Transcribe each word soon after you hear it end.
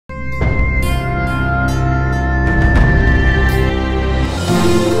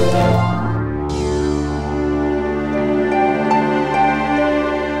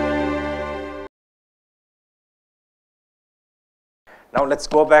Now let's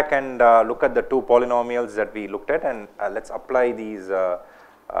go back and look at the two polynomials that we looked at, and let's apply these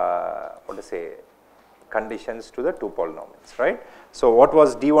what to say conditions to the two polynomials, right? So what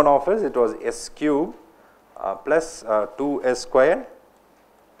was d1 of s? It was s cube plus 2s square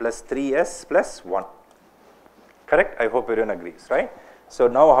plus 3s plus 1, correct? I hope everyone agrees, right? So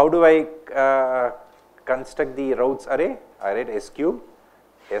now how do I construct the Routh's array? I write s cube,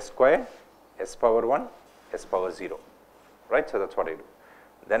 s square, s power 1, s power 0, right? So that's what I do.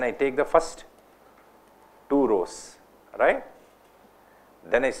 Then I take the first two rows, right?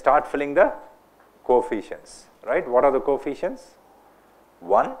 Then I start filling the coefficients, right? What are the coefficients?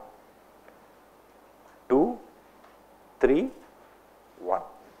 1, 2, 3, 1,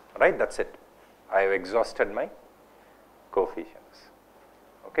 right? That's it. I have exhausted my coefficients,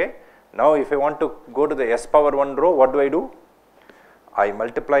 okay? Now if I want to go to the s power 1 row, what do? I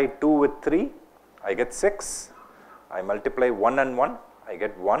multiply 2 with 3, I get 6. I multiply 1 and 1, I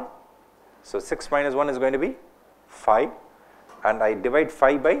get 1. So 6 minus 1 is going to be 5, and I divide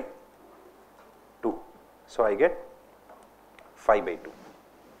 5 by 2. So I get 5 by 2.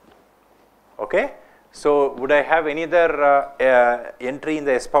 Okay? So would I have any other entry in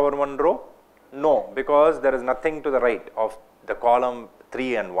the s power 1 row? No, because there is nothing to the right of the column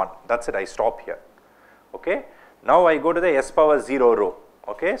 3 and 1. That's it, I stop here. Okay? Now I go to the s power 0 row.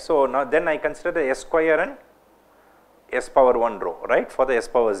 Okay? So now then I consider the s square and s power 1 row, right, for the s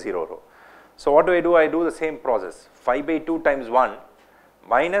power 0 row. So what do? I do the same process. 5 by 2 times 1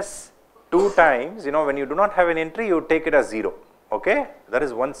 minus 2 times, when you do not have an entry, you take it as 0. Okay? That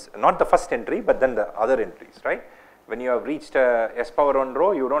is once, not the first entry, but then the other entries, right? When you have reached s power 1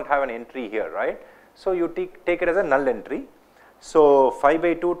 row, you don't have an entry here, right? So you take it as a null entry. So 5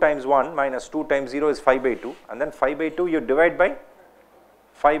 by 2 times 1 minus 2 times 0 is 5 by 2, and then 5 by 2 you divide by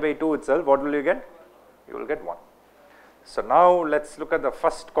 5 by 2 itself. What will you get? You will get 1. So now let's look at the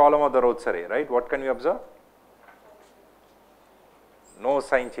first column of the Routh's array, right? What can we observe? No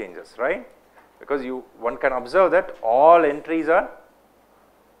sign changes, right? Because one can observe that all entries are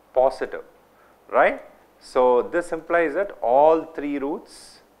positive, right? So this implies that all three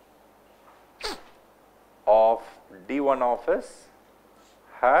roots of d1 of s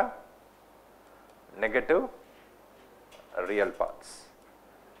have negative real parts.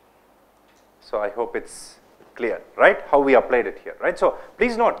 So I hope it's clear, right, how we applied it here, right? So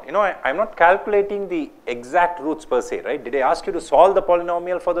please note, I'm not calculating the exact roots per se, right? Did I ask you to solve the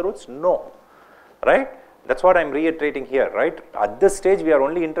polynomial for the roots? No, right? That's what I'm reiterating here, right? At this stage, we are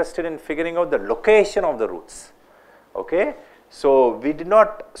only interested in figuring out the location of the roots, okay? So we did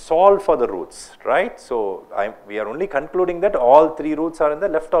not solve for the roots, right? So we are only concluding that all three roots are in the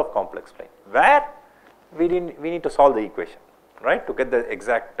left of complex plane, where we need to solve the equation, right, to get the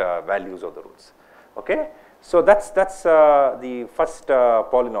exact values of the roots, okay? So that's the first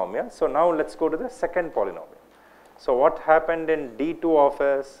polynomial. So now let's go to the second polynomial. So what happened in d2 of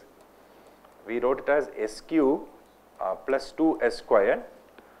s? We wrote it as s cube plus 2s square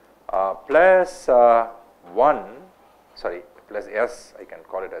plus 1, sorry, plus s, I can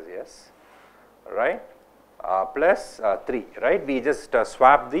call it as s, right, plus 3, right? We just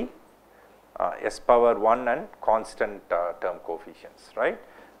swap the s power 1 and constant term coefficients, right?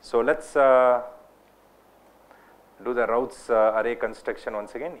 So let's do the Routh's array construction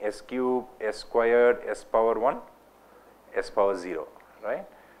once again. S cube, s squared, s power 1, s power 0, right?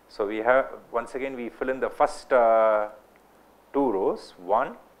 So we have, once again, we fill in the first two rows,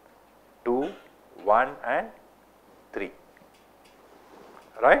 1, 2, 1 and 3,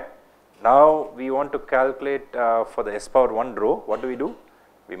 right? Now we want to calculate for the s power 1 row. What do?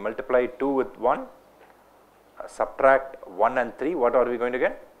 We multiply 2 with 1, subtract 1 and 3. What are we going to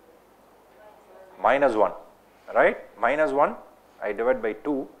get? Minus 1, right? Minus 1, I divide by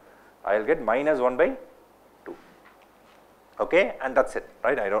 2, I will get minus 1 by 2, okay? And that's it,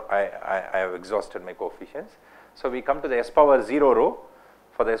 right? I have exhausted my coefficients. So we come to the s power 0 row.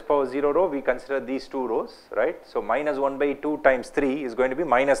 For the s power 0 row, we consider these two rows, right? So minus 1 by 2 times 3 is going to be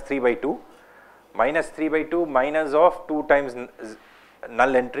minus 3 by 2. Minus 3 by 2 minus of 2 times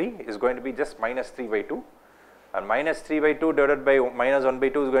null entry is going to be just minus 3 by 2. And minus 3 by 2 divided by minus 1 by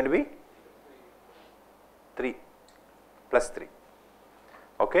 2 is going to be 3 plus 3,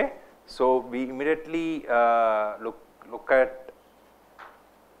 okay? So we immediately look at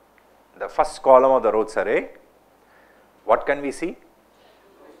the first column of the Routh's array. What can we see?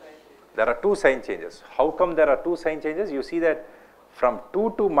 There are two sign changes. How come there are two sign changes? You see that from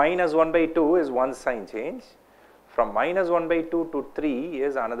 2 to minus 1 by 2 is one sign change. From minus 1 by 2 to 3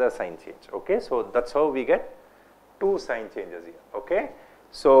 is another sign change, okay? So that's how we get two sign changes here, okay?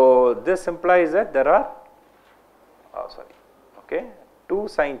 So this implies that there are, okay, 2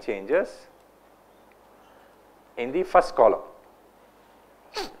 sign changes in the first column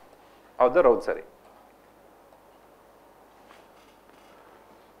of the Routh array.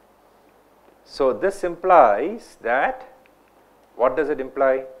 So this implies that, what does it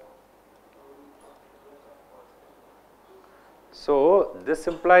imply? So this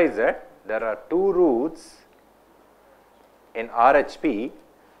implies that there are 2 roots in RHP,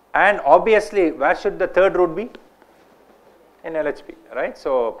 and obviously where should the third root be? In LHP, right?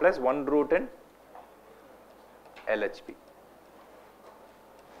 So plus 1 root in LHP.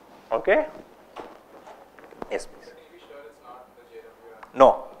 Okay? Yes, please.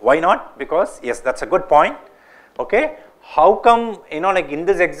 No, why not? Because yes, that's a good point. Okay, how come, like in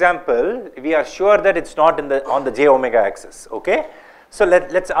this example we are sure that it's not in the on the j omega axis? Okay, so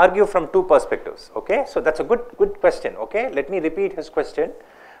let's argue from 2 perspectives. Okay, so that's a good question. Okay, let me repeat his question.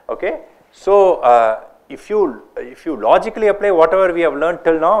 Okay, so if you logically apply whatever we have learned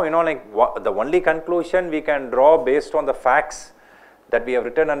till now, like the only conclusion we can draw based on the facts that we have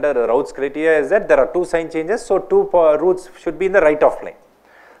written under the Routh's criteria is that there are 2 sign changes, so 2 roots should be in the right of plane.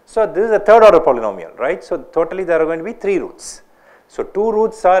 So this is a third order polynomial, right? So totally there are going to be 3 roots. So 2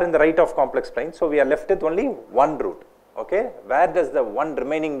 roots are in the right of complex plane, so we are left with only 1 root. Okay, where does the 1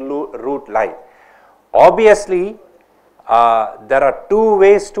 remaining root lie? Obviously, there are 2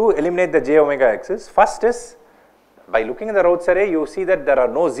 ways to eliminate the j omega axis. First is by looking at the Routh array, you see that there are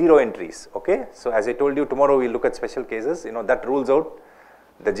no 0 entries. Okay, so as I told you, tomorrow we will look at special cases. That rules out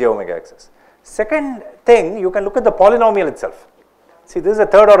the j omega axis. Second thing, you can look at the polynomial itself. See, this is a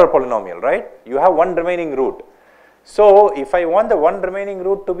third order polynomial, right? You have 1 remaining root. So if I want the 1 remaining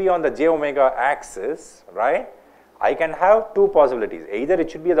root to be on the j omega axis, right, I can have 2 possibilities. Either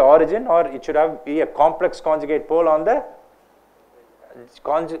it should be at the origin, or it should be a complex conjugate pole on the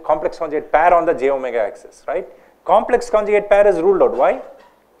complex conjugate pair on the j omega axis, right? Complex conjugate pair is ruled out. Why?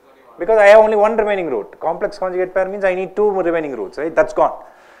 Because I have only 1 remaining root. Complex conjugate pair means I need 2 remaining roots, right? That's gone.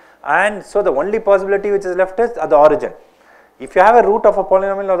 And so the only possibility which is left is at the origin. If you have a root of a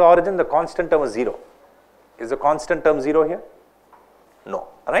polynomial at the origin, the constant term is 0. Is the constant term 0 here? No,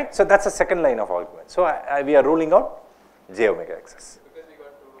 right? So that's the second line of argument. So we are ruling out j omega axis. Because we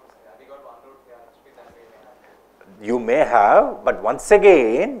got 2 roots here, we got 1 root here, then we may have. You may have, but once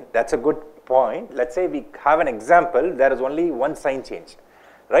again, that's a good point. Let's say we have an example, there is only 1 sign change,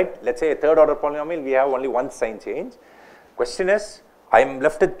 right? Let's say a third order polynomial, we have only 1 sign change. Question is, I am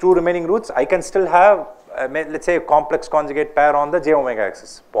left with 2 remaining roots. I can still have, let's say, a complex conjugate pair on the j omega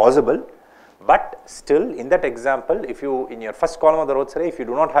axis. Possible, but still in that example, if you, in your first column of the Routh array, if you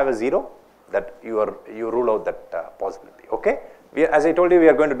do not have a 0, that you rule out that possibility. Okay, as I told you, we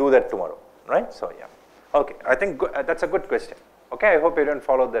are going to do that tomorrow, right? So yeah, okay, I think that's a good question. Okay, I hope you didn't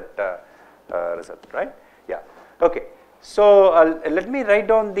follow that result, right? Yeah, okay. So let me write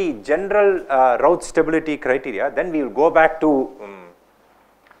down the general Routh stability criteria, then we will go back to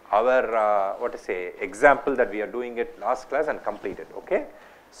our example that we are doing it last class and complete it. Okay,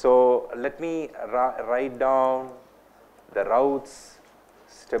 so let me write down the Routh's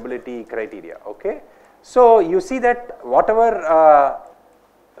stability criteria. Okay, so you see that whatever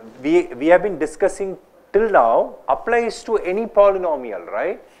we have been discussing till now applies to any polynomial,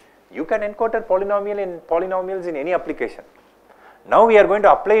 right? You can encounter polynomials in any application. Now we are going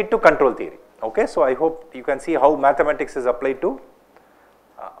to apply it to control theory. Okay, so I hope you can see how mathematics is applied to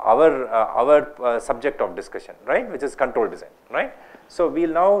our subject of discussion, right, which is control design, right? So we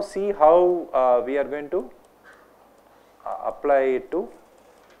will now see how we are going to apply it to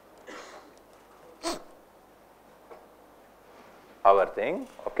our thing.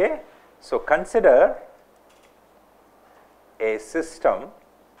 Okay, so consider a system,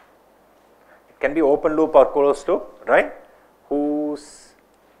 it can be open loop or closed loop, right, whose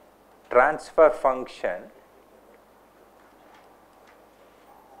transfer function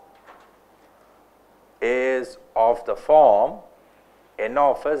is of the form n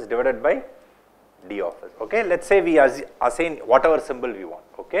of s divided by d of s. Okay, let's say we assign whatever symbol we want.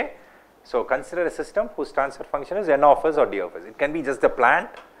 Okay, so consider a system whose transfer function is n of s or d of s. It can be just the plant,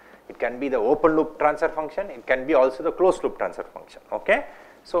 it can be the open loop transfer function, it can be also the closed loop transfer function. Okay,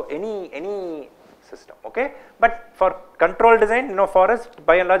 so any system. Okay, but for control design, for us,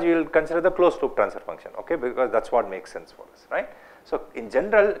 by and large, we will consider the closed loop transfer function. Okay, because that's what makes sense for us, right? So in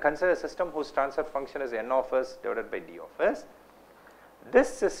general, consider a system whose transfer function is n of s divided by d of s.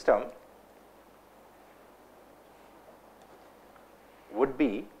 This system would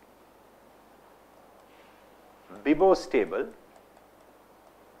be bibostable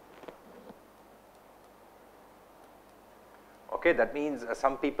Okay, that means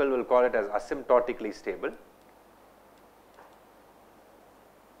some people will call it as asymptotically stable.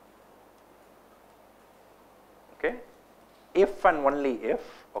 okay, if and only if,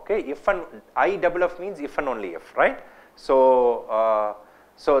 okay, if and IFF means if and only if, right. So,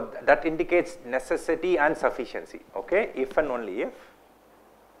 that indicates necessity and sufficiency, okay, if and only if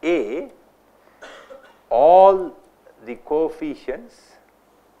A, all the coefficients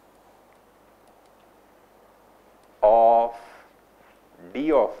of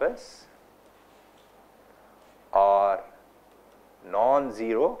D of S are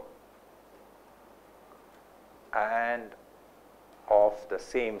non-zero and of the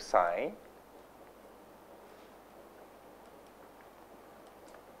same sign,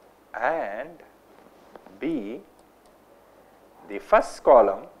 and B, the first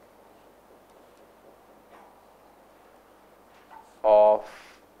column of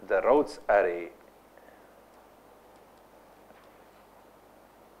the Routh's array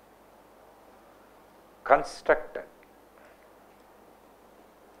constructed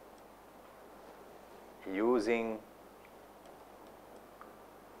using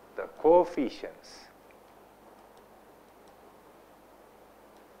the coefficients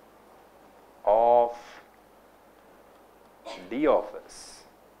of D of S,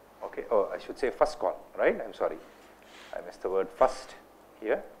 okay, oh, I should say first column, right, I am sorry, I missed the word first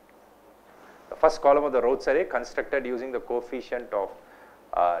here. The first column of the Routh's array constructed using the coefficient of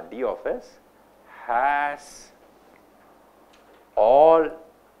D of S has all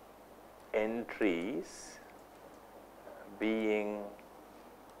entries being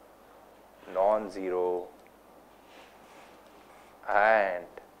non-zero and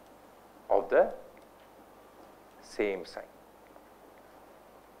of the same sign.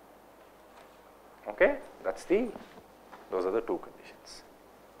 Okay, those are the two conditions.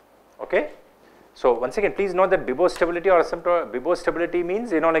 Okay. So, once again please note that Bibot stability or asymptotic Bibot stability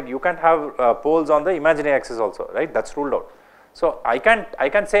means, like you can't have poles on the imaginary axis also, right, that is ruled out. So, I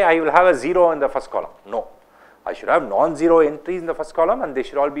can't say I will have a 0 in the first column, no, I should have non-zero entries in the first column and they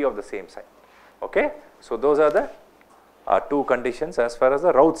should all be of the same sign. Okay. So, those are the two conditions as far as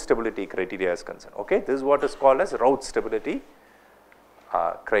the Routh stability criteria is concerned. Okay. This is what is called as Routh stability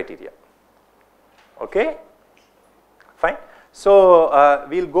criteria. Okay. Fine. So,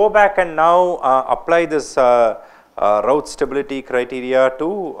 we will go back and now apply this Routh stability criteria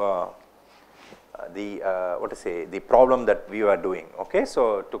to the problem that we are doing. Okay.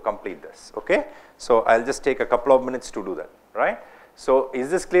 So, to complete this. Okay. So, I will just take a couple of minutes to do that, right. So, is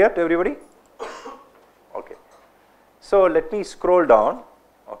this clear to everybody? Okay. So, let me scroll down.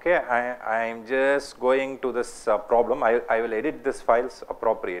 Okay. I am just going to this problem. I will edit this files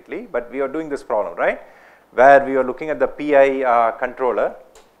appropriately, but we are doing this problem, right, where we are looking at the PI controller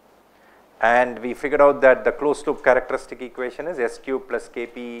and we figured out that the closed loop characteristic equation is S cube plus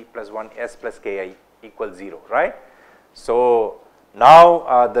Kp plus 1 S plus Ki equals 0, right. So,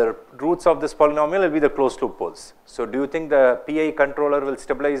 now the roots of this polynomial will be the closed loop poles. So, do you think the PI controller will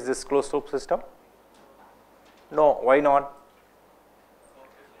stabilize this closed loop system? No, why not?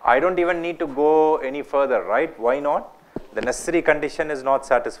 I do not even need to go any further, right, why not? The necessary condition is not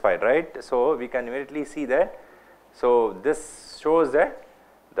satisfied, right. So, we can immediately see that. So, this shows that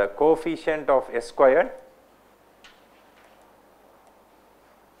the coefficient of S squared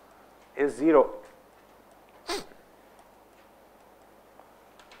is 0,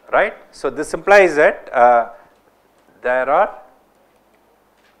 right. So, this implies that there are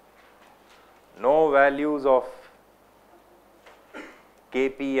no values of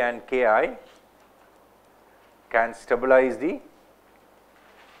Kp and Ki can stabilize the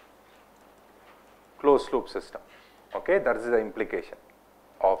closed loop system. Okay, that is the implication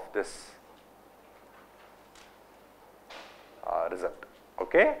of this result.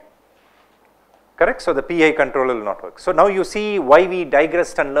 Okay, correct. So, the PI controller will not work. So, now you see why we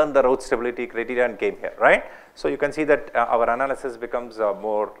digressed and learned the Routh stability criteria and came here, right. So, you can see that our analysis becomes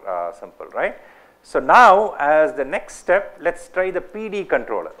more simple, right. So, now as the next step, let us try the PD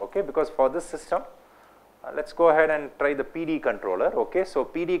controller, okay, because for this system let us go ahead and try the PD controller. Okay. So,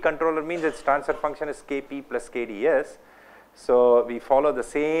 PD controller means its transfer function is Kp plus Kds. So, we follow the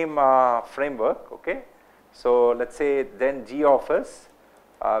same framework. Okay. So, let us say then G of S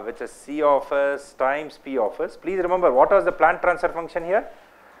which is C of S times P of S. Please remember what was the plant transfer function here?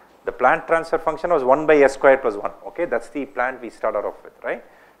 The plant transfer function was 1 by S square plus 1. Okay. That is the plant we started off with, right.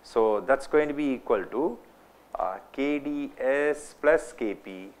 So, that is going to be equal to Kds plus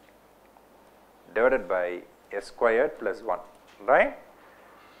Kp divided by S squared plus 1, right.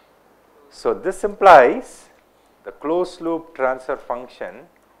 So, this implies the closed loop transfer function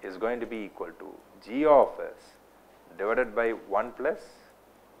is going to be equal to G of S divided by 1 plus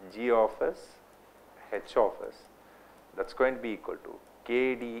G of S H of S, that is going to be equal to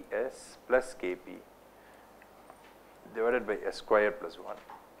Kds plus Kp divided by s square plus 1,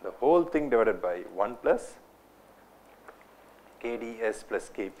 the whole thing divided by 1 plus kds plus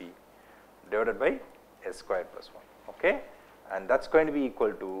kp divided by s square plus 1, okay, and that's going to be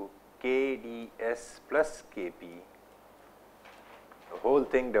equal to kds plus kp, the whole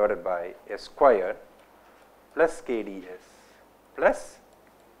thing divided by s square plus kds plus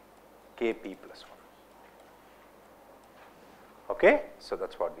kp plus 1, okay. So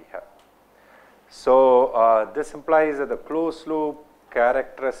that's what we have. So this implies that the closed loop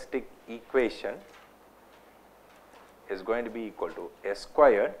characteristic equation is going to be equal to s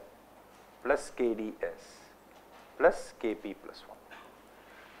squared plus kds plus kp plus 1,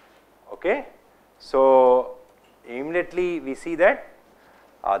 okay. So immediately we see that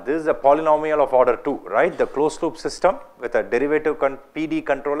this is a polynomial of order 2, right. The closed loop system with a derivative PD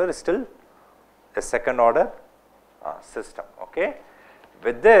controller is still a second order system, okay.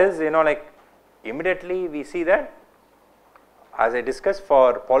 With this, like immediately we see that, as I discussed,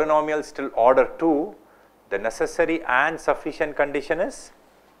 for polynomials still order 2, the necessary and sufficient condition is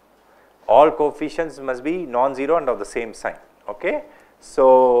all coefficients must be non-zero and of the same sign, okay.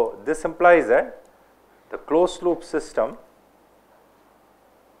 So this implies that the closed loop system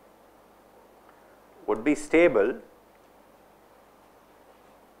would be stable,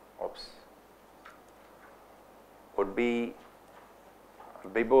 would be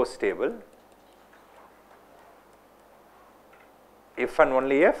Bibo stable if and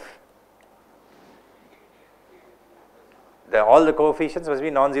only if all the coefficients must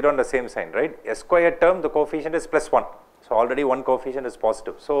be non-zero on the same sign, right. S squared term, the coefficient is plus 1, so already one coefficient is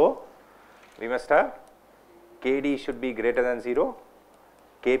positive, so we must have kd should be greater than 0,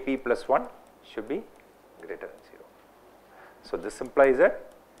 kp plus 1 should be greater than 0. So this implies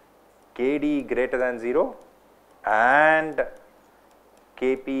that kd greater than 0 and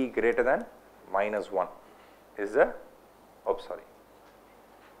kp greater than minus 1 is the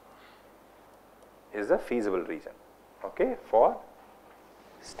is the feasible region, okay, for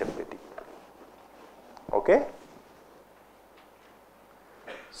stability, okay.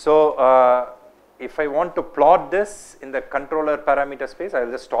 So if I want to plot this in the controller parameter space, I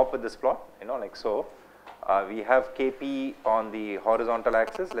will just stop with this plot, like so. We have kp on the horizontal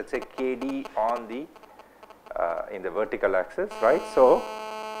axis, let's say kd on the in the vertical axis, right. So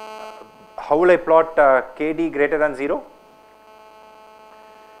how will I plot kd greater than 0?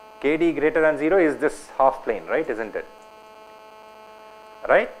 Kd greater than 0 is this half plane, right, isn't it,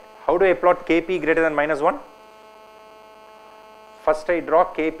 right. How do I plot kp greater than minus 1? First I draw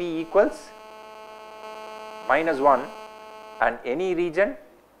kp equals minus 1 and any region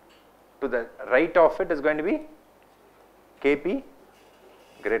to the right of it is going to be kp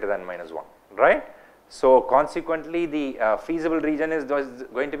greater than minus 1, right. So consequently the feasible region is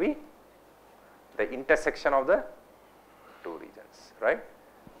going to be the intersection of the two regions, right,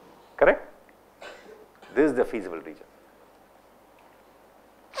 correct. This is the feasible region,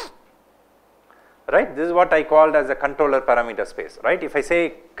 right. This is what I called as a controller parameter space, right. If I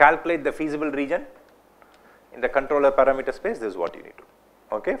say calculate the feasible region in the controller parameter space, this is what you need to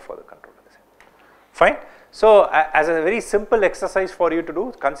do, okay, for the controller, fine. So as a very simple exercise for you to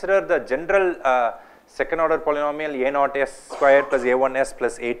do, consider the general second order polynomial a0 s squared plus a1s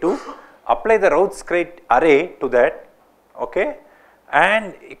plus a2, apply the Routh's array to that, okay,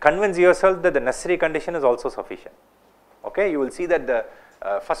 and convince yourself that the necessary condition is also sufficient, okay. You will see that the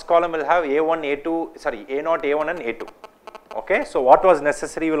first column will have a1, a2, sorry, a0, a1 and a2, okay. So what was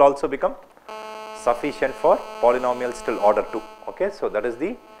necessary will also become sufficient for polynomials still order 2, okay. So that is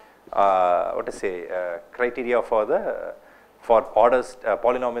the criteria for the for orders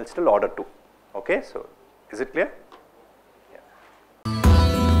polynomials still order 2, okay. So is it clear?